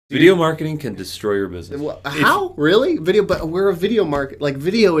Video marketing can destroy your business. How? Really? Video? But we're a video market. Like,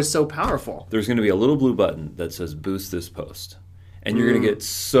 video is so powerful. There's going to be a little blue button that says boost this post. And you're going to get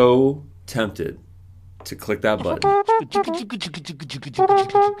so tempted to click that button. And you're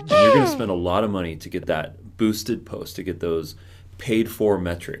going to spend a lot of money to get that boosted post, to get those paid for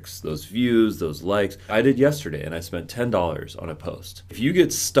metrics, those views, those likes. I did yesterday and I spent $10 on a post. If you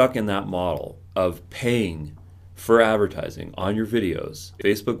get stuck in that model of paying for advertising on your videos,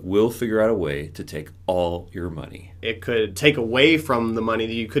 Facebook will figure out a way to take all your money. It could take away from the money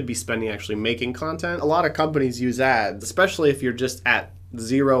that you could be spending actually making content. A lot of companies use ads, especially if you're just at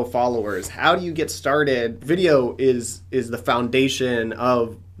 0 followers. How do you get started? Video is the foundation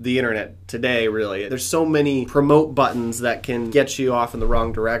of the internet today, really. There's so many promote buttons that can get you off in the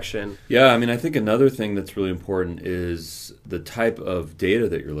wrong direction. Yeah, I mean, I think another thing that's really important is the type of data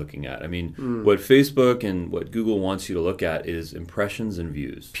that you're looking at. I mean, what Facebook and what Google wants you to look at is impressions and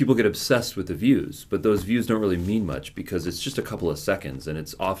views. People get obsessed with the views, but those views don't really mean much because it's just a couple of seconds and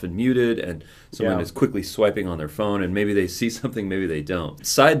it's often muted and someone is quickly swiping on their phone and maybe they see something, maybe they don't.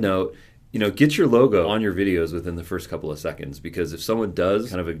 Side note, get your logo on your videos within the first couple of seconds, because if someone does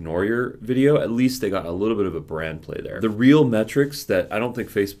kind of ignore your video, at least they got a little bit of a brand play there. The real metrics that I don't think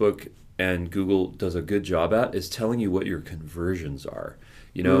Facebook and Google does a good job at is telling you what your conversions are.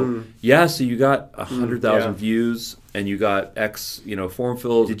 So you got 100,000 views and you got X, form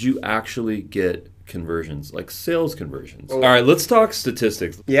fills. Did you actually get conversions, like sales conversions? All right, let's talk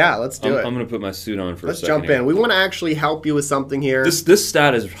statistics. Yeah, let's do it. I'm going to put my suit on for a second. Let's jump in. We want to actually help you with something here. This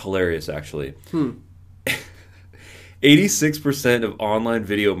stat is hilarious, actually. 86% of online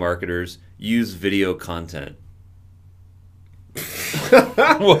video marketers use video content.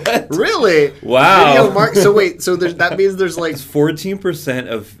 What? Really? Wow. So that means there's like 14%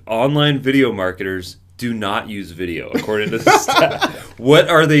 of online video marketers do not use video, according to this stat. What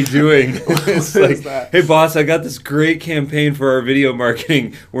are they doing? It's like, hey boss, I got this great campaign for our video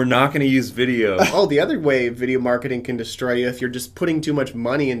marketing. We're not going to use video. Oh, the other way video marketing can destroy you, if you're just putting too much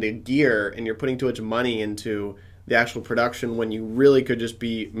money into gear and you're putting too much money into the actual production when you really could just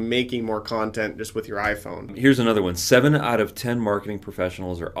be making more content just with your iPhone. Here's another one. 7 out of 10 marketing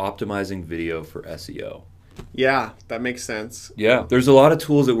professionals are optimizing video for SEO. Yeah, that makes sense. Yeah, there's a lot of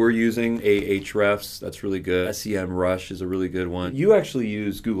tools that we're using. Ahrefs, that's really good. SEMrush is a really good one. You actually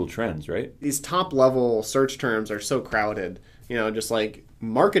use Google Trends, right? These top level search terms are so crowded, just like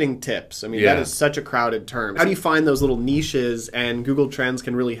marketing tips. I mean, that is such a crowded term. How do you find those little niches, and Google Trends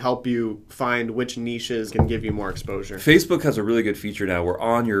can really help you find which niches can give you more exposure? Facebook has a really good feature now where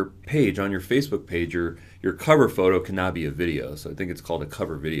on your page, on your Facebook page, your cover photo can now be a video. So I think it's called a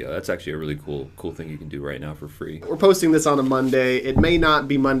cover video. That's actually a really cool thing you can do right now for free. We're posting this on a Monday. It may not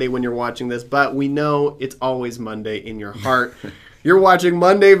be Monday when you're watching this, but we know it's always Monday in your heart. You're watching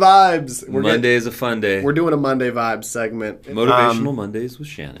Monday Vibes. Monday is a fun day. We're doing a Monday Vibes segment. Motivational Mondays with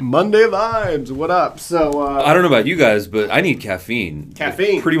Shannon. Monday Vibes. What up? So I don't know about you guys, but I need caffeine.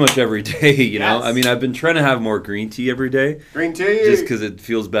 Pretty much every day, you know? I mean, I've been trying to have more green tea every day. Green tea. Just because it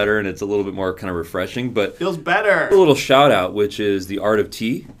feels better and it's a little bit more kind of refreshing. But feels better. A little shout out, which is the Art of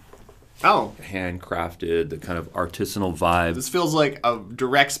Tea. Oh. Handcrafted, the kind of artisanal vibe. This feels like a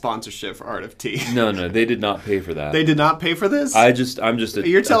direct sponsorship for Art of Tea. No, they did not pay for that. They did not pay for this? I'm just a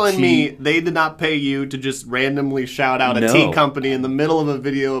You're telling me tea. they did not pay you to just randomly shout out a tea company in the middle of a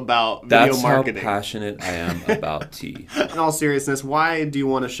video about video marketing? That's how passionate I am about tea. In all seriousness, why do you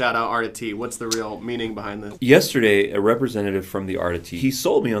want to shout out Art of Tea? What's the real meaning behind this? Yesterday, a representative from the Art of Tea, he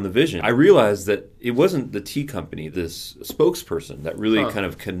sold me on the vision. I realized that it wasn't the tea company, this spokesperson, that really kind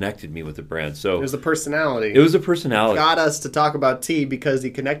of connected me with the brand. So it was a personality. It was a personality. Got us to talk about tea because he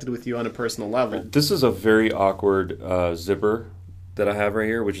connected with you on a personal level. This is a very awkward zipper that I have right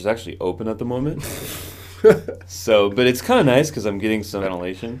here, which is actually open at the moment. But it's kind of nice because I'm getting some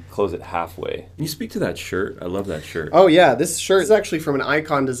ventilation. Close it halfway. Can you speak to that shirt? I love that shirt. Oh yeah, this shirt is actually from an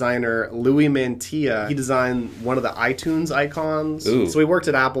icon designer, Louis Mantilla. He designed one of the iTunes icons. Ooh. So he worked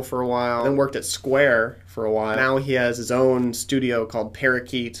at Apple for a while, then worked at Square for a while. Now he has his own studio called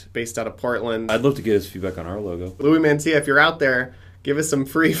Parakeet, based out of Portland. I'd love to get his feedback on our logo. Louis Mantilla, if you're out there, give us some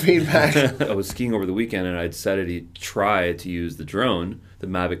free feedback. I was skiing over the weekend and I decided to try to use the drone, the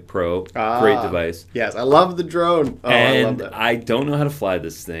Mavic Pro. Great device. Yes, I love the drone. Oh, and I love that. I don't know how to fly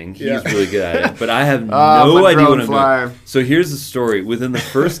this thing. He's really good at it, but I have no idea what I'm doing. So here's the story. Within the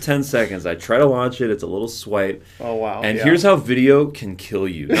first 10 seconds, I try to launch it. It's a little swipe. Oh, wow. And here's how video can kill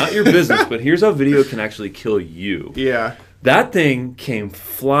you. Not your business, but here's how video can actually kill you. Yeah. That thing came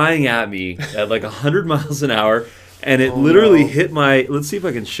flying at me at like 100 miles an hour. And it literally hit my... Let's see if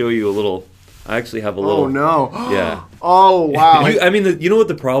I can show you a little I actually have a little. Oh no! Yeah. Oh wow! I mean, you know what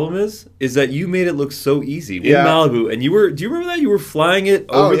the problem is? Is that you made it look so easy in Yeah. Malibu, and you were. Do you remember that you were flying it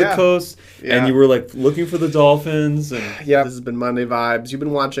over the yeah. coast, Yeah. and you were like looking for the dolphins, and Yeah, this has been Monday Vibes. You've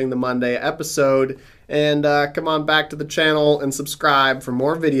been watching the Monday episode, and come on back to the channel and subscribe for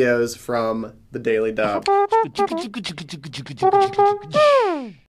more videos from the Daily Dub.